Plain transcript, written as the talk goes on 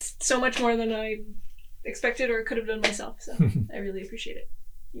so much more than I expected or could have done myself. So I really appreciate it.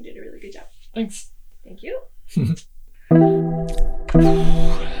 You did a really good job. Thanks. Thank you.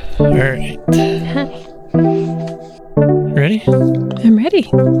 All right. Ready? I'm ready.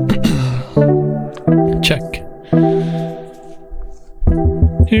 Check.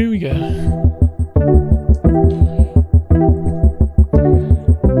 Here we go.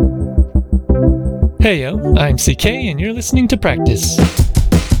 Hey yo, I'm CK and you're listening to Practice.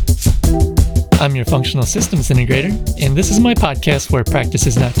 I'm your functional systems integrator, and this is my podcast where practice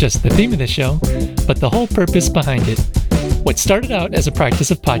is not just the theme of the show, but the whole purpose behind it. What started out as a practice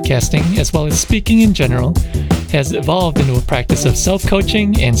of podcasting, as well as speaking in general, has evolved into a practice of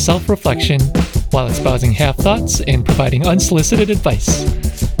self-coaching and self-reflection while espousing half-thoughts and providing unsolicited advice.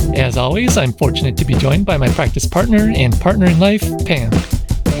 As always, I'm fortunate to be joined by my practice partner and partner in life, Pam.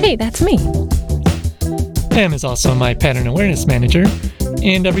 Hey, that's me. Pam is also my pattern awareness manager,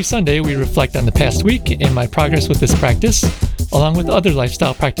 and every Sunday we reflect on the past week and my progress with this practice, along with other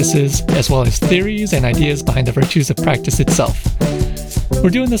lifestyle practices, as well as theories and ideas behind the virtues of practice itself. We're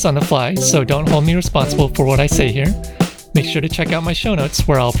doing this on the fly, so don't hold me responsible for what I say here. Make sure to check out my show notes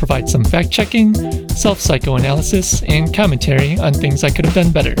where I'll provide some fact-checking, self-psychoanalysis, and commentary on things I could have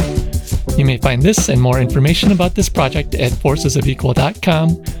done better. You may find this and more information about this project at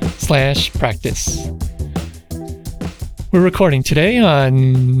forcesofequal.com/practice. We're recording today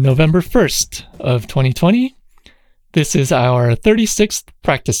on November 1st of 2020. This is our 36th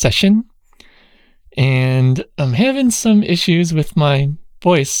practice session, and I'm having some issues with my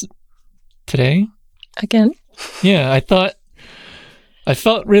voice today. Again? Yeah, I felt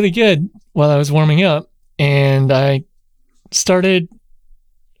really good while I was warming up, and I started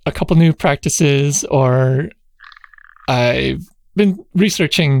a couple new practices, or I've been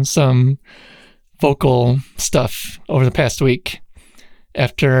researching some vocal stuff over the past week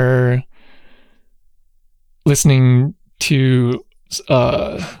after listening to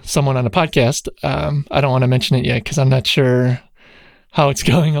someone on a podcast. I don't want to mention it yet because I'm not sure how it's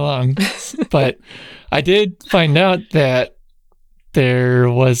going along, but I did find out that there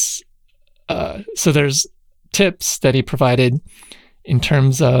was so there's tips that he provided in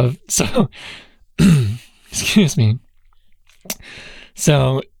terms of excuse me.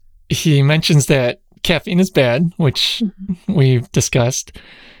 So he mentions that caffeine is bad, which we've discussed,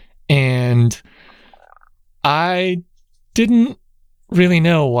 and I didn't really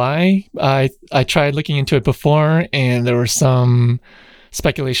know why. I tried looking into it before, and there were some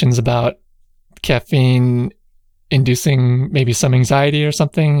speculations about caffeine inducing maybe some anxiety or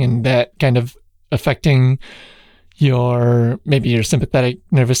something, and that kind of affecting your sympathetic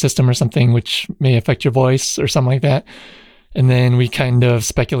nervous system or something, which may affect your voice or something like that. And then we kind of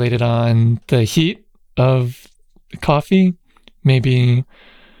speculated on the heat of coffee, maybe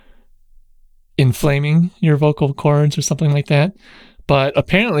inflaming your vocal cords or something like that. But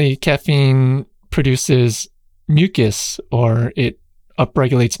apparently caffeine produces mucus, or it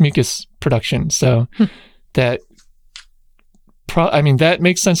upregulates mucus production. So that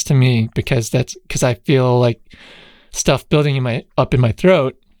makes sense to me because I feel like stuff building up in my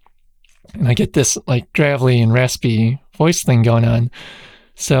throat, and I get this like gravelly and raspy voice thing going on.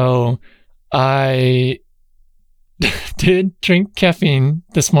 So I did drink caffeine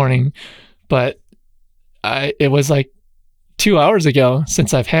this morning, but it was like 2 hours ago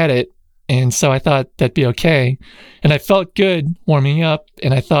since I've had it, and so I thought that'd be okay. And I felt good warming up,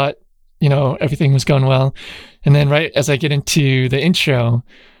 and I thought, everything was going well. And then right as I get into the intro,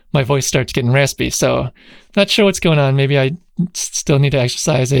 my voice starts getting raspy. So not sure what's going on. Maybe I still need to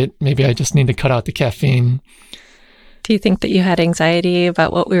exercise it. Maybe I just need to cut out the caffeine. Do you think that you had anxiety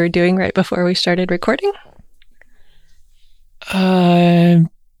about what we were doing right before we started recording?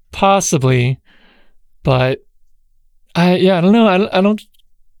 Possibly, but I don't know.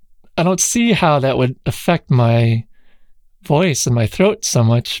 I don't see how that would affect my voice and my throat so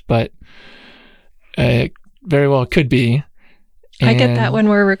much, but it very well could be. I get that when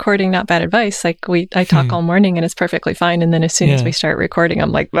we're recording Not Bad Advice. Like I talk all morning and it's perfectly fine, and then as soon as we start recording,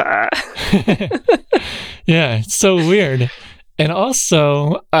 I'm like, bah. Yeah, it's so weird. And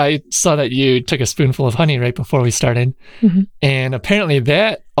also, I saw that you took a spoonful of honey right before we started, and apparently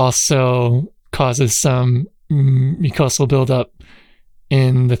that also causes some mucosal buildup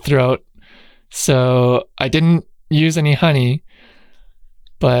in the throat. So I didn't use any honey,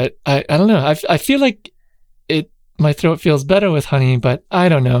 but I don't know. I feel like my throat feels better with honey, but I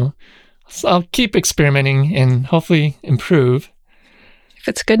don't know. So I'll keep experimenting and hopefully improve. If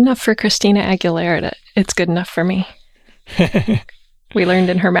it's good enough for Christina Aguilera, it's good enough for me. We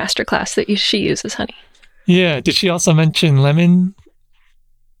learned in her masterclass that she uses honey. Yeah. Did she also mention lemon?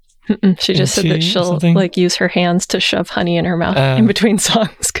 She just said that she'll like use her hands to shove honey in her mouth in between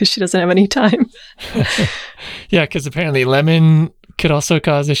songs because she doesn't have any time. Yeah, because apparently lemon could also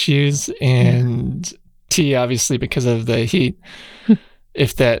cause issues, and tea, obviously, because of the heat,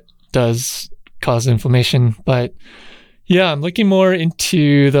 if that does cause inflammation. But yeah, I'm looking more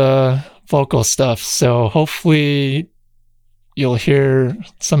into the vocal stuff. So hopefully you'll hear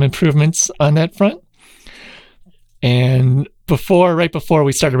some improvements on that front. And right before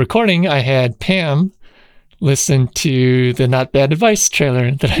we started recording, I had Pam listen to the Not Bad Advice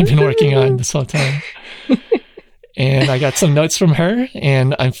trailer that I've been working on this whole time. And I got some notes from her,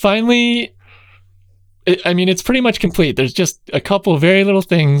 and I'm finally, it's pretty much complete. There's just a couple of very little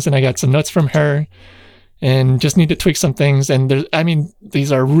things, and I got some notes from her and just need to tweak some things. And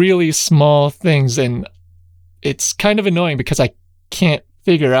these are really small things, and it's kind of annoying because I can't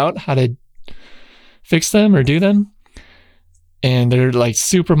figure out how to fix them or do them. And they're like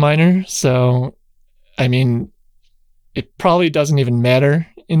super minor. So, it probably doesn't even matter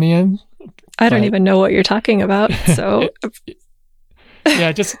in the end. I don't even know what you're talking about. So,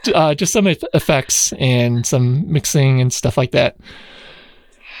 yeah, just some effects and some mixing and stuff like that.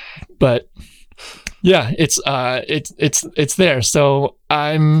 But yeah, it's there. So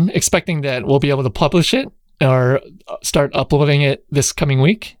I'm expecting that we'll be able to publish it or start uploading it this coming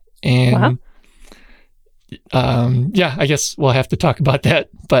week. And wow. Yeah, I guess we'll have to talk about that,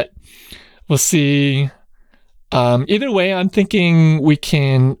 but we'll see. Either way, I'm thinking we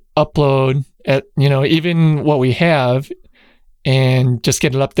can upload at, even what we have and just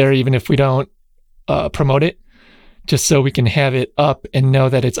get it up there, even if we don't promote it, just so we can have it up and know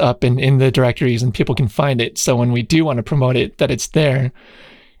that it's up and in the directories and people can find it. So when we do want to promote it, that it's there.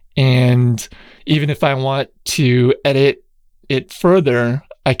 And even if I want to edit it further,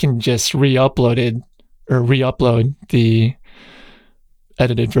 I can just re-upload the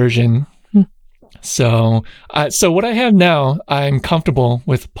edited version. So what I have now, I'm comfortable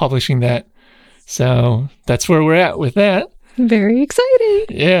with publishing that. So that's where we're at with that. Very exciting.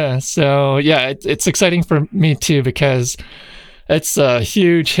 Yeah. So yeah, it's exciting for me too, because it's a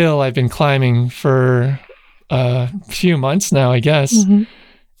huge hill I've been climbing for a few months now, I guess. Mm-hmm.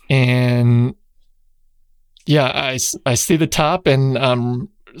 And yeah, I see the top, and I'm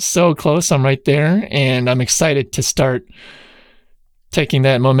so close. I'm right there, and I'm excited to start taking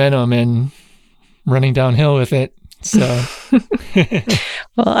that momentum and running downhill with it. So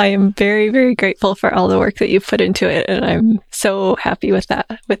well, I am very, very grateful for all the work that you've put into it, and I'm so happy with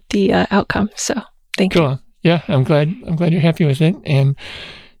the outcome. So thank you. Cool. Yeah, I'm glad you're happy with it. And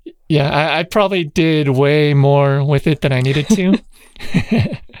yeah, I probably did way more with it than I needed to.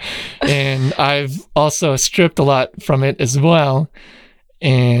 And I've also stripped a lot from it as well.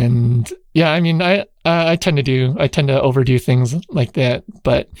 And yeah, I tend to overdo things like that,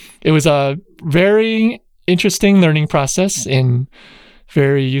 but it was a very interesting learning process and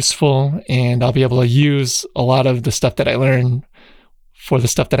very useful, and I'll be able to use a lot of the stuff that I learned for the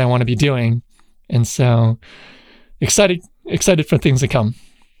stuff that I want to be doing. And so excited for things to come.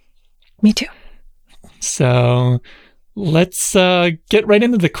 Me too. So let's get right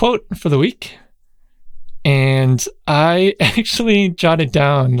into the quote for the week. And I actually jotted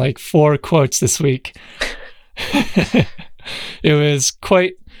down like 4 quotes this week. It was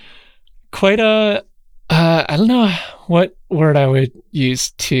quite a, I don't know what word I would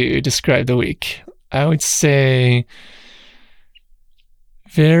use to describe the week. I would say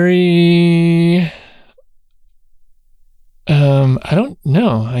very, I don't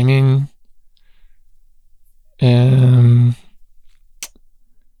know.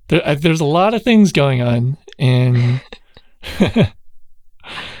 There's a lot of things going on, and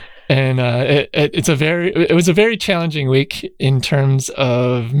and it was a very challenging week in terms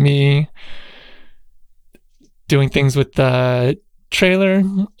of me doing things with the trailer,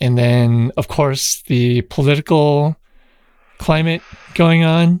 and then of course the political climate going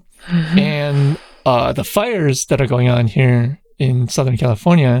on, mm-hmm. and the fires that are going on here in Southern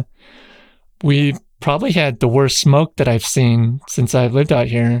California. We've probably had the worst smoke that I've seen since I've lived out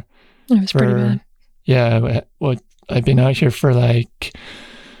here. It was pretty bad. Yeah, I've been out here for like,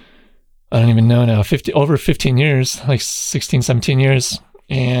 I don't even know now, over 15 years, like 16, 17 years.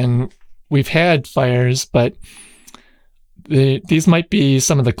 And we've had fires, but these might be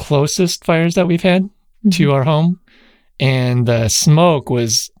some of the closest fires that we've had mm-hmm. to our home. And the smoke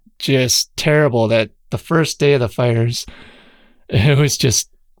was just terrible. That the first day of the fires, it was just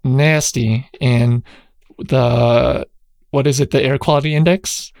nasty. And the air quality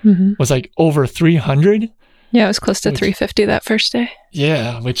index mm-hmm. was like over 300. Yeah, it was close to 350 that first day.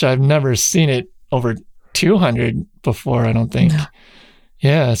 Yeah, which I've never seen it over 200 before, I don't think. No.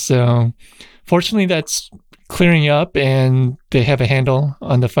 Yeah, so fortunately that's clearing up and they have a handle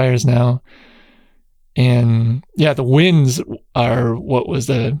on the fires now. And yeah, the winds are what was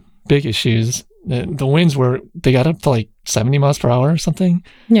the big issues. The winds they got up to like 70 miles per hour or something.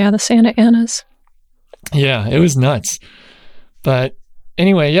 Yeah, the Santa Anas. Yeah, it was nuts. But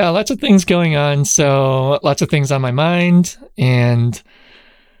anyway, yeah, lots of things going on. So lots of things on my mind. And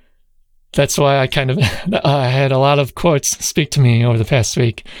that's why I kind of I had a lot of quotes speak to me over the past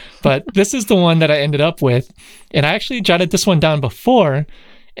week. But this is the one that I ended up with. And I actually jotted this one down before,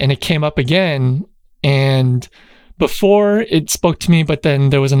 and it came up again. And before it spoke to me, but then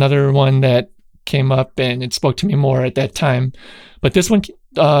there was another one that came up and it spoke to me more at that time. But this one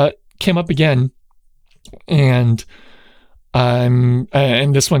came up again. And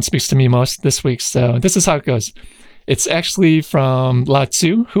and this one speaks to me most this week. So this is how it goes. It's actually from Lao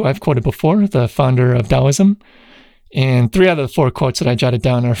Tzu, who I've quoted before, the founder of Taoism. And 3 out of the 4 quotes that I jotted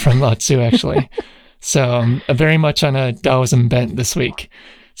down are from Lao Tzu, actually. So very much on a Taoism bent this week.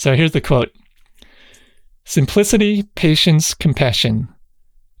 So here's the quote. Simplicity, patience, compassion.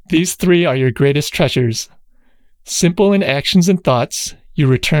 These 3 are your greatest treasures. Simple in actions and thoughts, you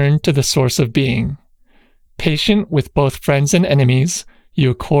return to the source of being. Patient with both friends and enemies, you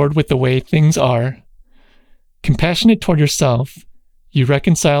accord with the way things are. Compassionate toward yourself, you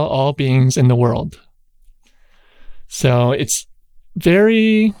reconcile all beings in the world. So it's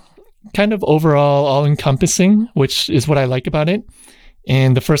very kind of overall all-encompassing, which is what I like about it.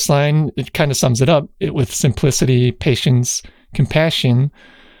 And the first line, it kind of sums it up with simplicity, patience, compassion.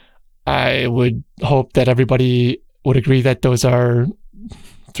 I would hope that everybody would agree that those are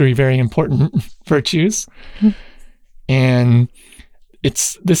 3 very important virtues. Mm-hmm. And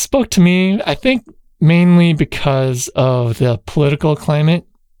this spoke to me, I think, mainly because of the political climate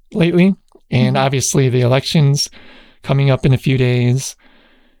lately. And obviously the elections coming up in a few days.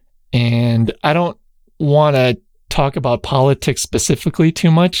 And I don't want to talk about politics specifically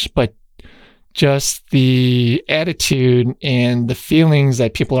too much, but just the attitude and the feelings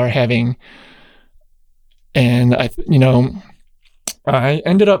that people are having. And I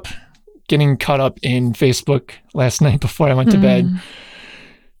ended up getting caught up in Facebook last night before I went to bed,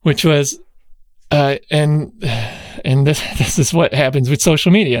 which was, and this is what happens with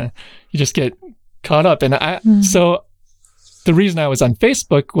social media. You just get caught up. And so the reason I was on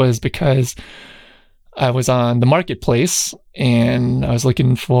Facebook was because I was on the marketplace and I was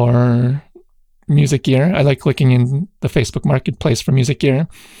looking for music gear. I like looking in the Facebook marketplace for music gear,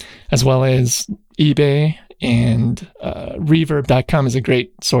 as well as eBay, and Reverb.com is a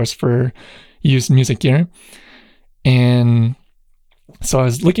great source for used music gear. And so I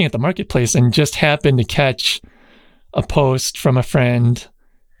was looking at the marketplace and just happened to catch a post from a friend,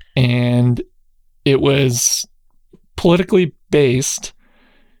 and it was politically based,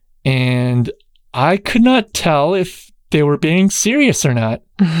 and I could not tell if they were being serious or not.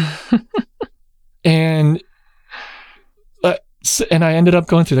 And I ended up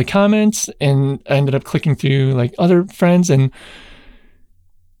going through the comments, and I ended up clicking through like other friends, and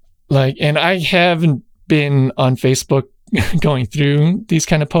I haven't been on Facebook going through these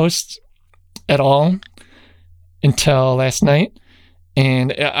kind of posts at all until last night.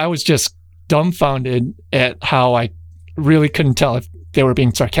 And I was just dumbfounded at how I really couldn't tell if they were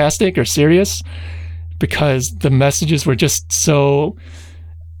being sarcastic or serious, because the messages were just so,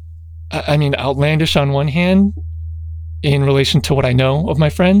 outlandish on one hand in relation to what I know of my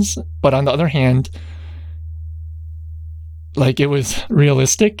friends, but on the other hand, it was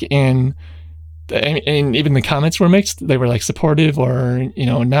realistic, and even the comments were mixed. They were supportive or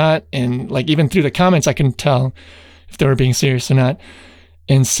not, and even through the comments I couldn't tell if they were being serious or not.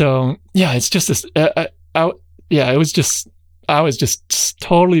 And so it's just this I was just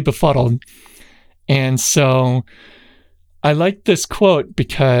totally befuddled. And so I like this quote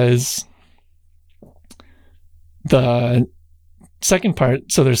because the second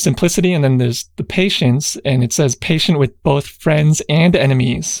part, so there's simplicity and then there's the patience, and it says, patient with both friends and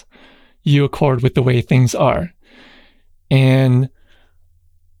enemies, you accord with the way things are. And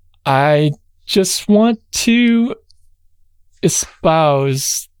I just want to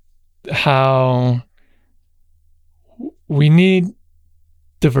espouse how we need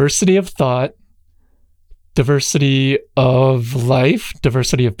diversity of thought, diversity of life,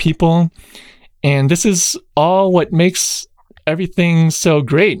 diversity of people. And this is all what makes everything so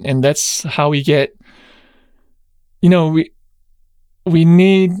great. And that's how we get, we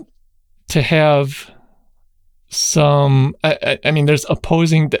need to have some, there's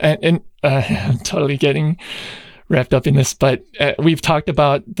opposing, and I'm totally getting wrapped up in this, but we've talked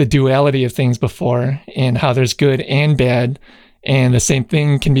about the duality of things before and how there's good and bad. And the same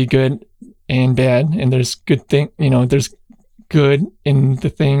thing can be good and bad. And there's good thing, there's good in the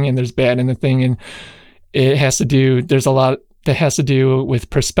thing and there's bad in the thing. And there's a lot that has to do with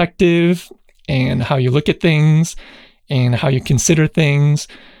perspective and how you look at things and how you consider things.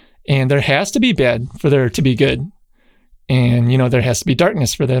 And there has to be bad for there to be good. And, there has to be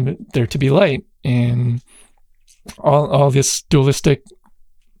darkness for there to be light. And all this dualistic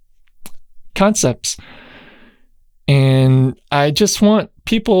concepts. And I just want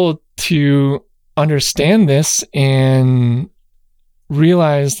people to understand this and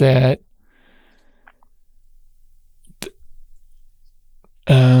realize that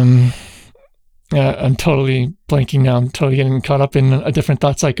I'm totally blanking now. I'm totally getting caught up in a different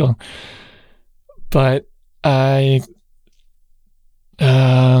thought cycle. But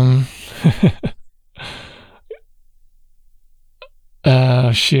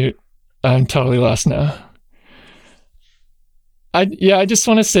shoot. I'm totally lost now. I just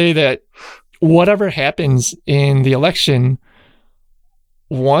want to say that whatever happens in the election,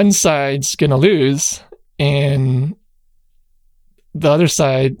 one side's going to lose, and the other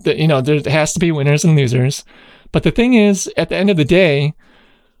side, there has to be winners and losers. But the thing is, at the end of the day,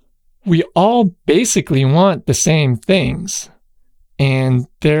 we all basically want the same things. And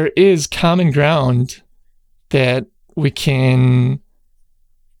there is common ground that we can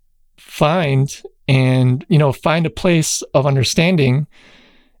find and, find a place of understanding.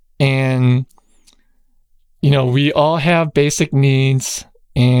 And, we all have basic needs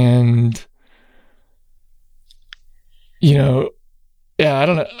and, I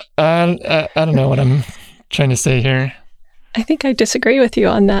don't know. I don't know what I'm trying to say here. I think I disagree with you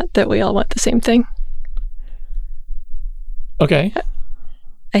on that we all want the same thing. Okay.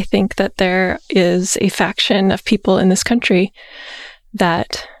 I think that there is a faction of people in this country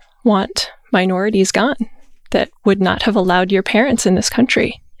that want minorities gone, that would not have allowed your parents in this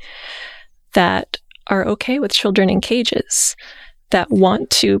country, that are okay with children in cages, that want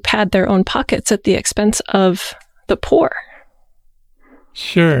to pad their own pockets at the expense of the poor.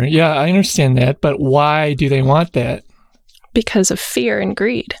 Sure. Yeah, I understand that. But why do they want that? Because of fear and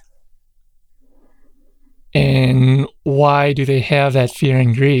greed. And why do they have that fear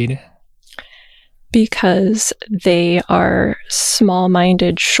and greed? Because they are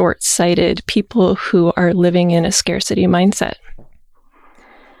small-minded, short-sighted people who are living in a scarcity mindset.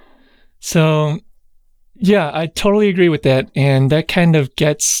 So, yeah, I totally agree with that. And that kind of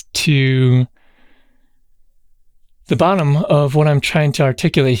gets to the bottom of what I'm trying to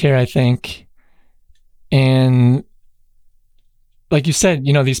articulate here, I think. And like you said,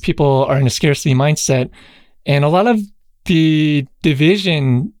 these people are in a scarcity mindset. And a lot of the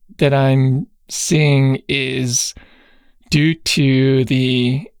division that I'm seeing is due to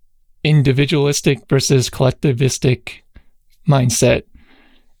the individualistic versus collectivistic mindset.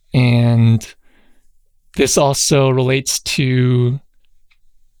 And this also relates to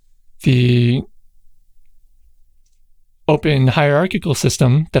the open hierarchical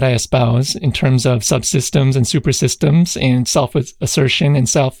system that I espouse in terms of subsystems and supersystems and self-assertion and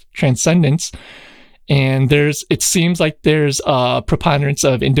self-transcendence. And it seems like there's a preponderance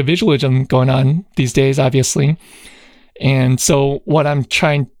of individualism going on these days, obviously. And so what I'm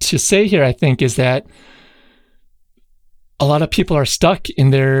trying to say here, I think, is that a lot of people are stuck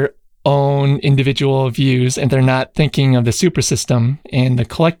in their own individual views and they're not thinking of the supersystem and the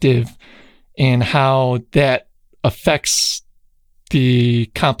collective and how that affects the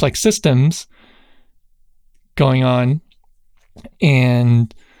complex systems going on.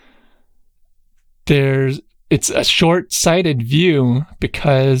 And it's a short-sighted view,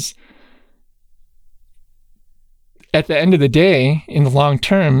 because at the end of the day, in the long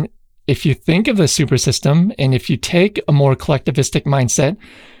term, if you think of the super system and if you take a more collectivistic mindset,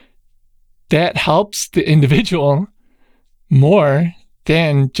 that helps the individual more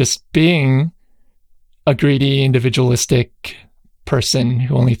than just being a greedy, individualistic person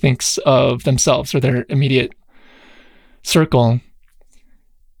who only thinks of themselves or their immediate circle.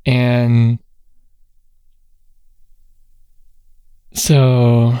 And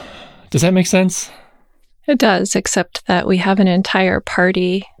so, does that make sense? It does, except that we have an entire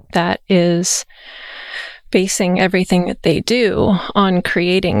party that is basing everything that they do on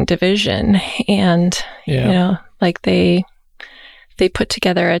creating division. And, like they put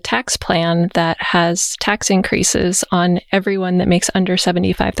together a tax plan that has tax increases on everyone that makes under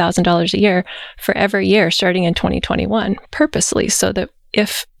 $75,000 a year for every year starting in 2021, purposely, so that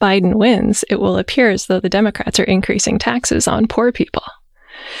if Biden wins, it will appear as though the Democrats are increasing taxes on poor people.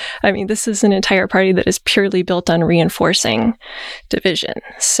 I mean, this is an entire party that is purely built on reinforcing division.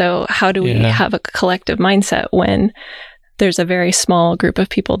 So how do we have a collective mindset when there's a very small group of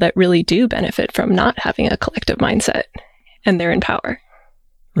people that really do benefit from not having a collective mindset, and they're in power.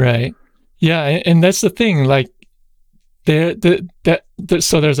 Right. Yeah, and that's the thing. Like,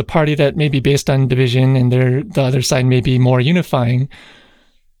 so there's a party that may be based on division, and the other side may be more unifying.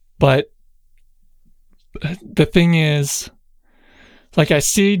 But the thing is, like, I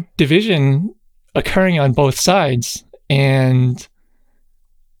see division occurring on both sides, and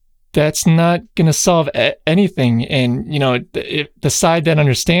that's not going to solve anything. And, the side that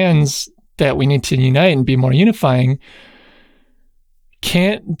understands that we need to unite and be more unifying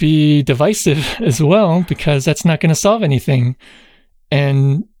can't be divisive as well, because that's not going to solve anything.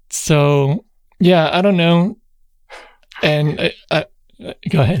 And so, yeah, I don't know. And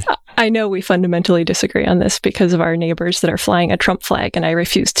go ahead. I know we fundamentally disagree on this because of our neighbors that are flying a Trump flag, and I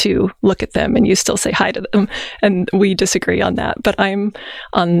refuse to look at them, and you still say hi to them. And we disagree on that. But I'm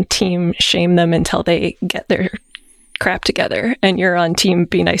on team shame them until they get their crap together. And you're on team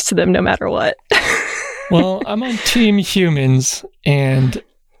be nice to them no matter what. Well, I'm on team humans, and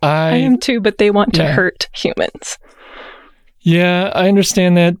I am too, but they want to hurt humans. Yeah, I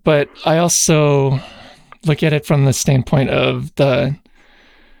understand that, but I also look at it from the standpoint of the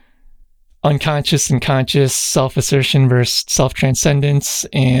unconscious and conscious, self-assertion versus self-transcendence,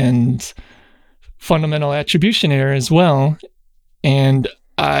 and fundamental attribution error as well. And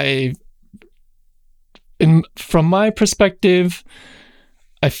from my perspective,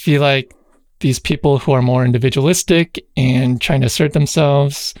 I feel like these people who are more individualistic and trying to assert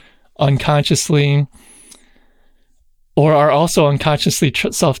themselves unconsciously, or are also unconsciously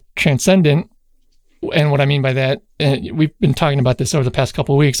self-transcendent. And what I mean by that, we've been talking about this over the past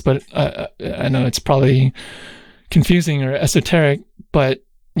couple of weeks, but I know it's probably confusing or esoteric, but,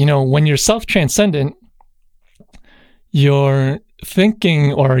 when you're self-transcendent, you're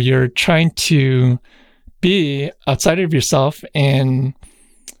thinking, or you're trying to be outside of yourself and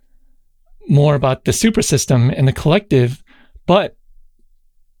more about the super system and the collective. But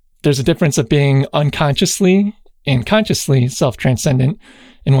there's a difference of being unconsciously and consciously self-transcendent.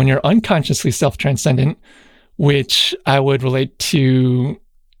 And when you're unconsciously self-transcendent, which I would relate to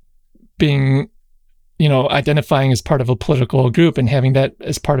being, identifying as part of a political group and having that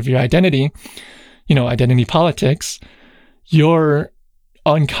as part of your identity, identity politics, you're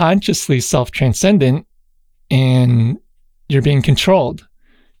unconsciously self-transcendent and you're being controlled.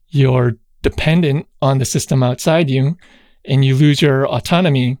 You're dependent on the system outside you, and you lose your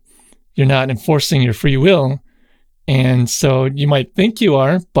autonomy. You're not enforcing your free will. And so you might think you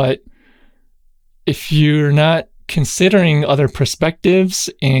are, but if you're not considering other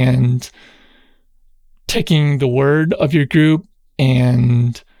perspectives and taking the word of your group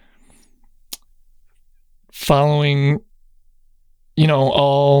and following,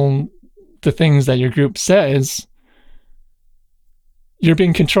 all the things that your group says, you're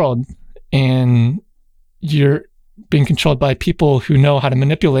being controlled. And you're being controlled by people who know how to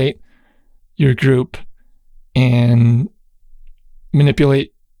manipulate your group and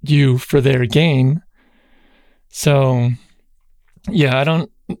manipulate you for their gain. So, yeah,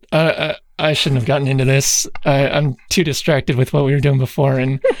 I shouldn't have gotten into this. I'm too distracted with what we were doing before,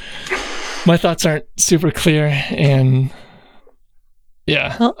 and my thoughts aren't super clear. And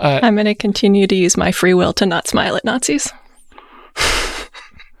yeah, well, I'm going to continue to use my free will to not smile at Nazis.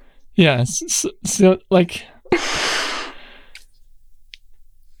 Yeah, so like,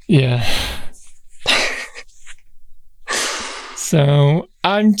 yeah. So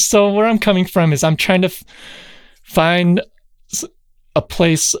where I'm coming from is I'm trying to find a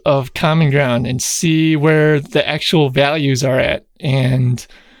place of common ground and see where the actual values are at, and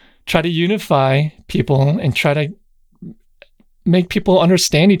try to unify people and try to make people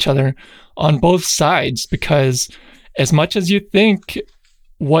understand each other on both sides. Because as much as you think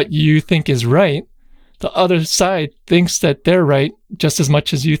what you think is right, the other side thinks that they're right just as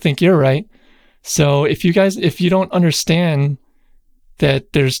much as you think you're right. So if you don't understand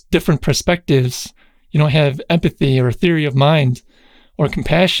that there's different perspectives, you don't have empathy or theory of mind or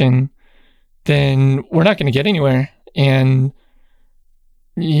compassion, then we're not going to get anywhere. And,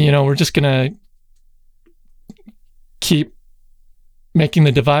 we're just going to keep making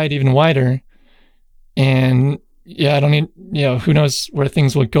the divide even wider. And yeah, I don't need, who knows where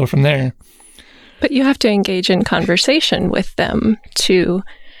things will go from there. But you have to engage in conversation with them to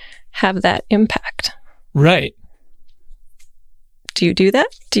have that impact. Right. Do you do that?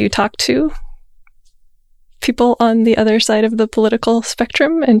 Do you talk to people on the other side of the political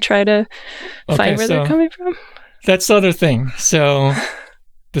spectrum and try to find where they're coming from? That's the other thing. So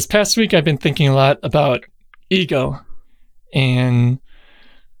this past week, I've been thinking a lot about ego and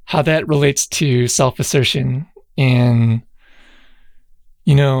how that relates to self-assertion. And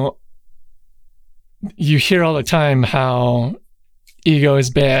you hear all the time how ego is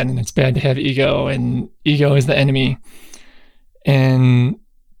bad and it's bad to have ego and ego is the enemy. And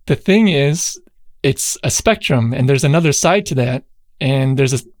the thing is, it's a spectrum and there's another side to that. And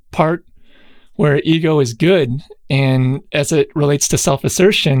there's a part where ego is good. And as it relates to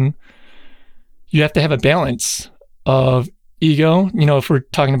self-assertion, you have to have a balance of ego. If we're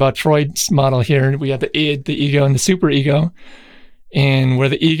talking about Freud's model here, we have the id, the ego, and the superego. And where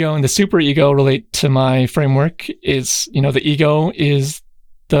the ego and the superego relate to my framework is, the ego is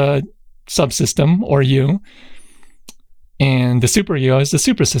the subsystem or you, and the superego is the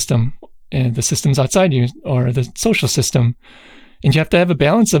supersystem, and the systems outside you or the social system. And you have to have a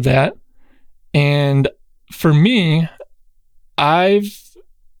balance of that. And for me, I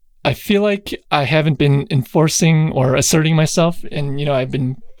feel like I haven't been enforcing or asserting myself. And, I've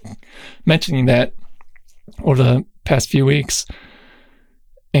been mentioning that over the past few weeks.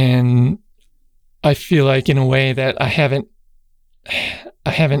 And I feel like in a way that I haven't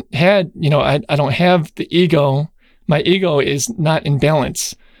had, I don't have the ego. My ego is not in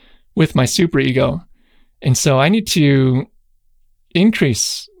balance with my superego. And so I need to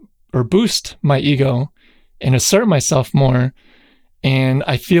increase or boost my ego and assert myself more. And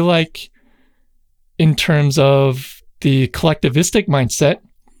I feel like in terms of the collectivistic mindset,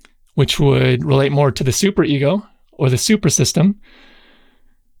 which would relate more to the superego or the supersystem,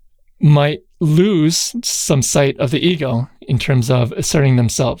 might lose some sight of the ego in terms of asserting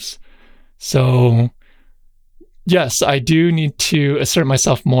themselves. So yes, I do need to assert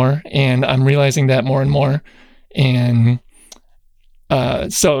myself more, and I'm realizing that more and more. And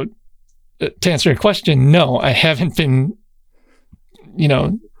so to answer your question, no, I haven't been,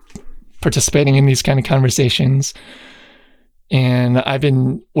 participating in these kind of conversations. And I've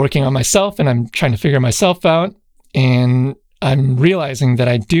been working on myself, and I'm trying to figure myself out. And I'm realizing that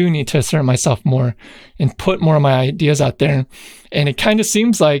I do need to assert myself more and put more of my ideas out there. And it kind of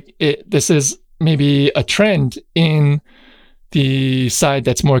seems like this is maybe a trend in the side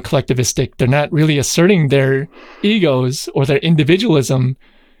that's more collectivistic. They're not really asserting their egos or their individualism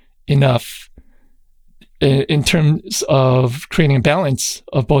enough in terms of creating a balance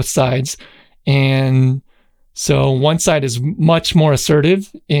of both sides. And so one side is much more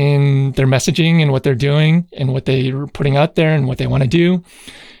assertive in their messaging and what they're doing and what they're putting out there and what they want to do.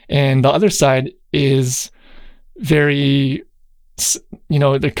 And the other side is very,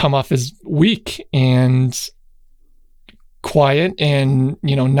 they come off as weak and quiet and,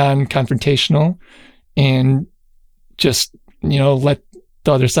 non-confrontational and just, let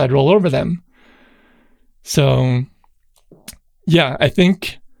the other side roll over them. So, yeah, I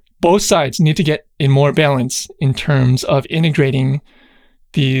think both sides need to get in more balance in terms of integrating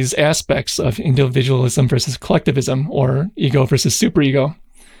these aspects of individualism versus collectivism, or ego versus superego.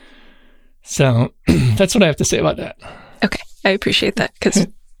 So that's what I have to say about that. Okay, I appreciate that, because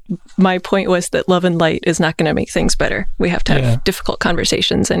my point was that love and light is not going to make things better. We have to have difficult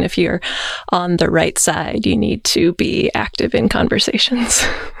conversations, and if you're on the right side, you need to be active in conversations.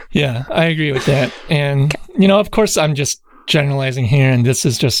 Yeah, I agree with that. And, of course, I'm just generalizing here, and this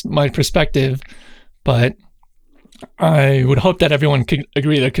is just my perspective, but I would hope that everyone could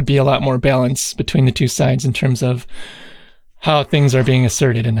agree there could be a lot more balance between the two sides in terms of how things are being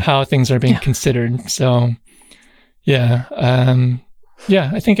asserted and how things are being considered. So,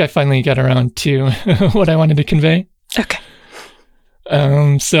 I think I finally got around to what I wanted to convey. Okay.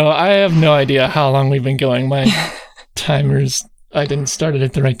 So I have no idea how long we've been going. My timers, I didn't start it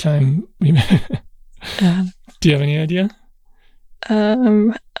at the right time. Do you have any idea?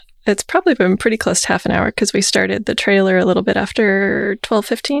 It's probably been pretty close to half an hour, because we started the trailer a little bit after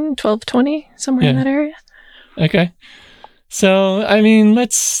 12:15, 12:20, somewhere in that area. Okay. So,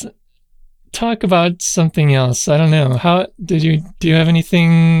 let's talk about something else. I don't know. Do you have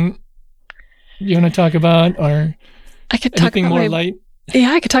anything you want to talk about, or I could talk anything about more light?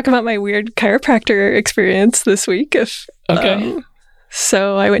 Yeah, I could talk about my weird chiropractor experience this week. Okay.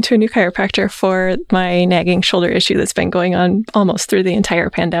 So I went to a new chiropractor for my nagging shoulder issue that's been going on almost through the entire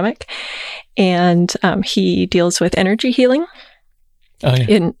pandemic. And he deals with energy healing.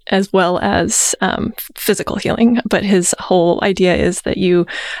 As well as physical healing. But his whole idea is that you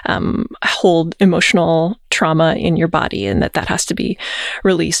hold emotional trauma in your body, and that has to be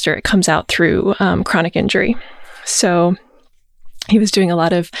released, or it comes out through chronic injury. So he was doing a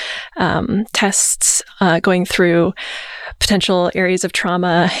lot of tests, going through potential areas of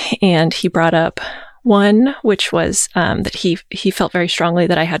trauma, and he brought up one, which was that he felt very strongly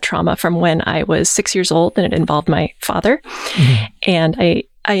that I had trauma from when I was 6 years old, and it involved my father. Mm-hmm. And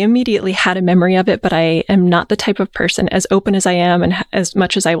I immediately had a memory of it, but I am not the type of person, as open as I am and as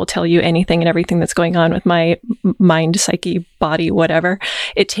much as I will tell you anything and everything that's going on with my mind, psyche, body, whatever.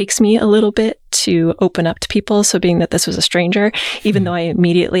 It takes me a little bit to open up to people. So being that this was a stranger, even though I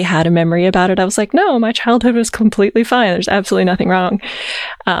immediately had a memory about it, I was like, no, my childhood was completely fine. There's absolutely nothing wrong.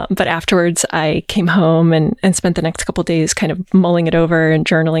 But afterwards, I came home and spent the next couple of days kind of mulling it over and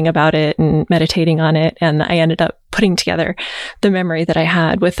journaling about it and meditating on it. And I ended up putting together the memory that I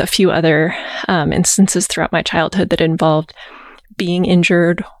had with a few other instances throughout my childhood that involved being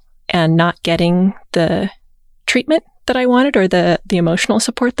injured and not getting the treatment that I wanted or the emotional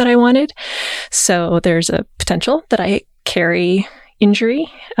support that I wanted. So there's a potential that I carry injury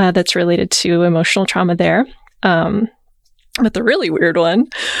that's related to emotional trauma there. But the really weird one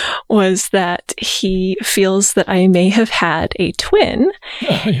was that he feels that I may have had a twin.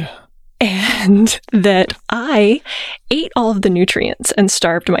 Oh, yeah. And that I ate all of the nutrients and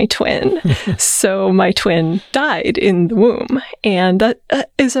starved my twin. So my twin died in the womb. And that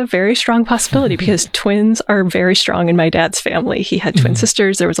is a very strong possibility because twins are very strong in my dad's family. He had twin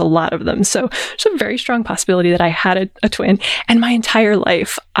sisters. There was a lot of them. So there's a very strong possibility that I had a twin. And my entire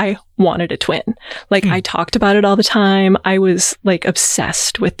life, I wanted a twin. Like I talked about it all the time. I was like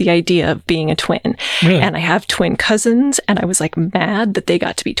obsessed with the idea of being a twin. Really? And I have twin cousins and I was like mad that they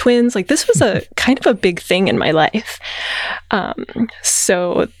got to be twins. Like this was a kind of a big thing in my life.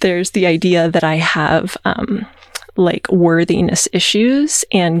 So there's the idea that I have like worthiness issues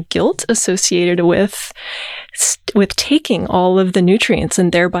and guilt associated with taking all of the nutrients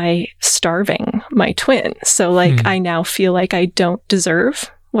and thereby starving my twin. So like I now feel like I don't deserve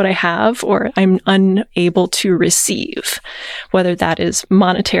what I have, or I'm unable to receive, whether that is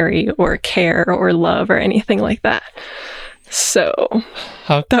monetary or care or love or anything like that. So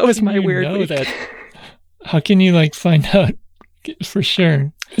that was my weird week. How can you like find out for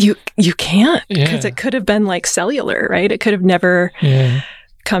sure? You can't, because it could have been like cellular, right? It could have never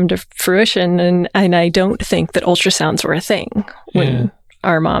come to fruition. And I don't think that ultrasounds were a thing when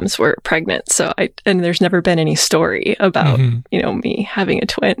our moms were pregnant. So and there's never been any story about, me having a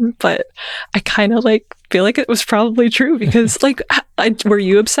twin, but I kind of like feel like it was probably true because like, were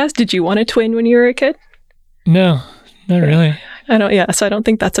you obsessed? Did you want a twin when you were a kid? No, not really. So I don't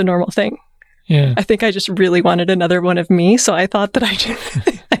think that's a normal thing. Yeah. I think I just really wanted another one of me. So I thought that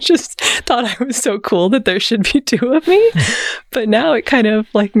I just thought I was so cool that there should be two of me. But now it kind of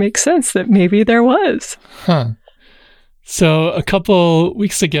like makes sense that maybe there was. Huh. So a couple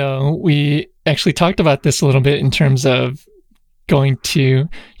weeks ago, we actually talked about this a little bit in terms of going to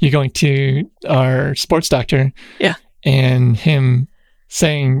our sports doctor. Yeah. And him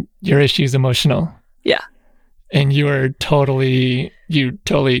saying your issue is emotional. Yeah. And you totally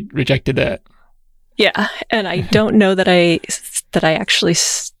rejected that. Yeah. And I don't know that I actually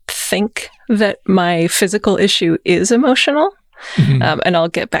think that my physical issue is emotional. And I'll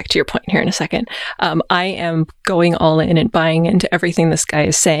get back to your point here in a second. I am going all in and buying into everything this guy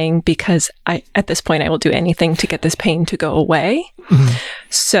is saying because at this point, I will do anything to get this pain to go away.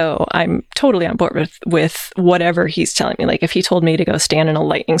 So I'm totally on board with whatever he's telling me. Like if he told me to go stand in a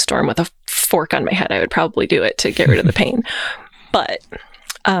lightning storm with a fork on my head, I would probably do it to get rid of the pain. But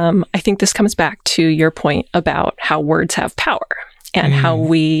I think this comes back to your point about how words have power and how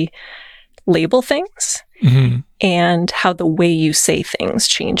we label things. And how the way you say things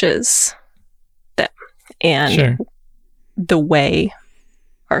changes them. And the way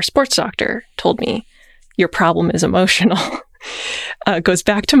our sports doctor told me your problem is emotional goes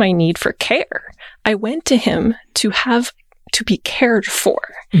back to my need for care. I went to him to be cared for.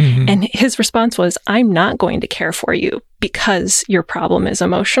 And his response was, I'm not going to care for you because your problem is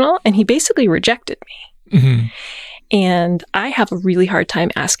emotional. And he basically rejected me. And I have a really hard time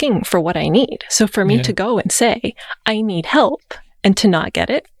asking for what I need. So for me to go and say, I need help, and to not get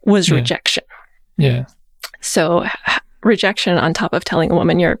it was rejection. Yeah. So rejection on top of telling a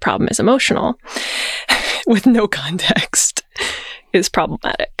woman your problem is emotional with no context is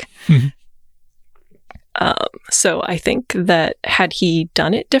problematic. So I think that had he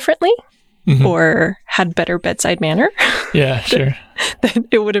done it differently or had better bedside manner, then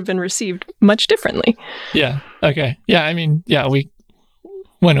it would have been received much differently. Yeah. Okay. Yeah. I mean, we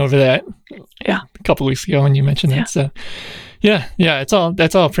went over that a couple weeks ago when you mentioned that. So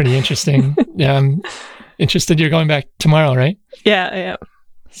that's all pretty interesting. I'm interested. You're going back tomorrow, right? Yeah, I am.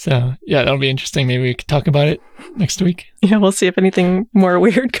 So that'll be interesting. Maybe we could talk about it next week. Yeah, we'll see if anything more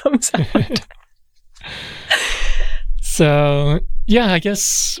weird comes out. So I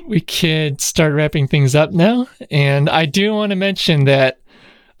guess we could start wrapping things up now. And I do want to mention that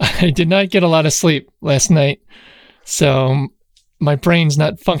I did not get a lot of sleep last night. So my brain's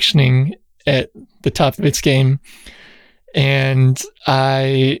not functioning at the top of its game. And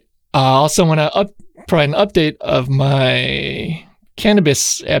I also want to provide an update of my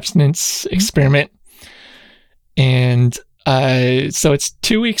cannabis abstinence experiment. And so it's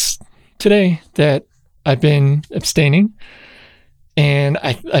 2 weeks today that I've been abstaining. And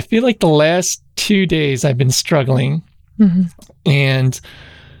I feel like the last 2 days I've been struggling. Mm-hmm. And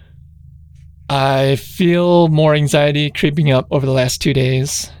I feel more anxiety creeping up over the last 2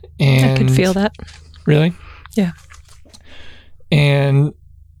 days. And I could feel that. Really? Yeah. And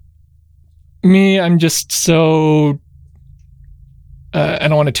me, I'm just so... I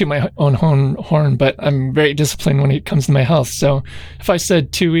don't want to toot my own horn, but I'm very disciplined when it comes to my health. So if I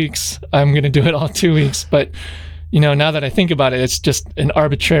said 2 weeks, I'm going to do it all 2 weeks. But, now that I think about it, it's just an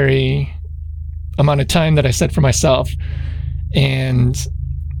arbitrary amount of time that I set for myself. And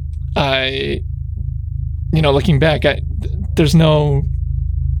looking back, there's no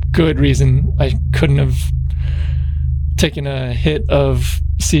good reason I couldn't have taken a hit of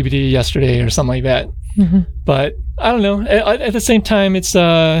CBD yesterday or something like that. Mm-hmm. But I don't know. At the same time, it's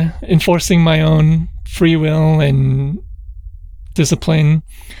enforcing my own free will and discipline.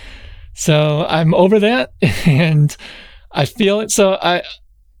 So I'm over that, and I feel it. So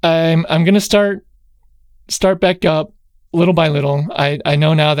I'm going to start back up little by little. I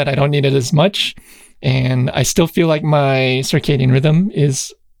know now that I don't need it as much, and I still feel like my circadian rhythm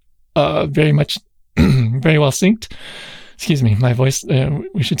is very well synced. Excuse me, my voice.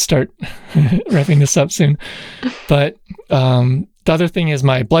 We should start wrapping this up soon. But the other thing is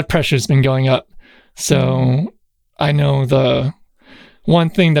my blood pressure has been going up. So I know the one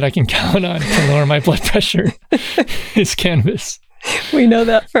thing that I can count on to lower my blood pressure is cannabis. We know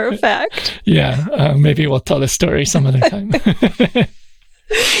that for a fact. Yeah, maybe we'll tell this story some other time.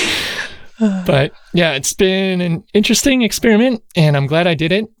 But yeah, it's been an interesting experiment, and I'm glad I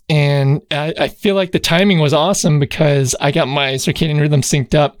did it. And I feel like the timing was awesome because I got my circadian rhythm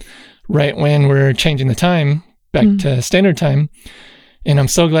synced up right when we're changing the time back to standard time. And I'm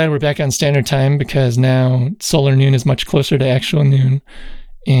so glad we're back on standard time because now solar noon is much closer to actual noon.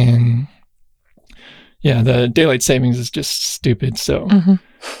 And yeah, the daylight savings is just stupid. So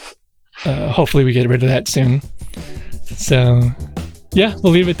hopefully we get rid of that soon. So yeah,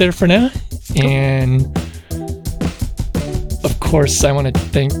 we'll leave it there for now. And of course, I want to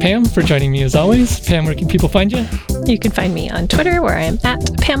thank Pam for joining me as always. Pam, where can people find you? You can find me on Twitter where I'm at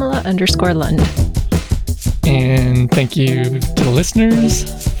Pamela_Lund. And thank you to the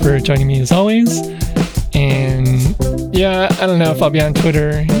listeners for joining me as always. And yeah, I don't know if I'll be on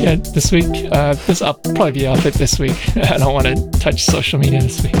Twitter yet this week. I'll probably be off it this week. I don't want to touch social media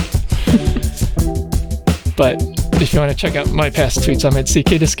this week. But if you want to check out my past tweets, I'm at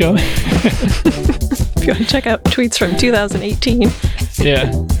CKDisco. If you want to check out tweets from 2018.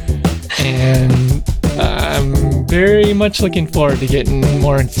 Yeah. And I'm very much looking forward to getting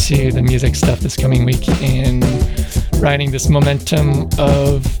more into the music stuff this coming week and riding this momentum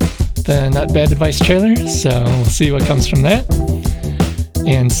of the Not Bad Advice trailer. So we'll see what comes from that.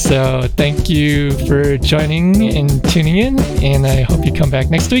 And so thank you for joining and tuning in. And I hope you come back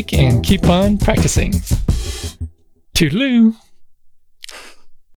next week and keep on practicing. Toodaloo.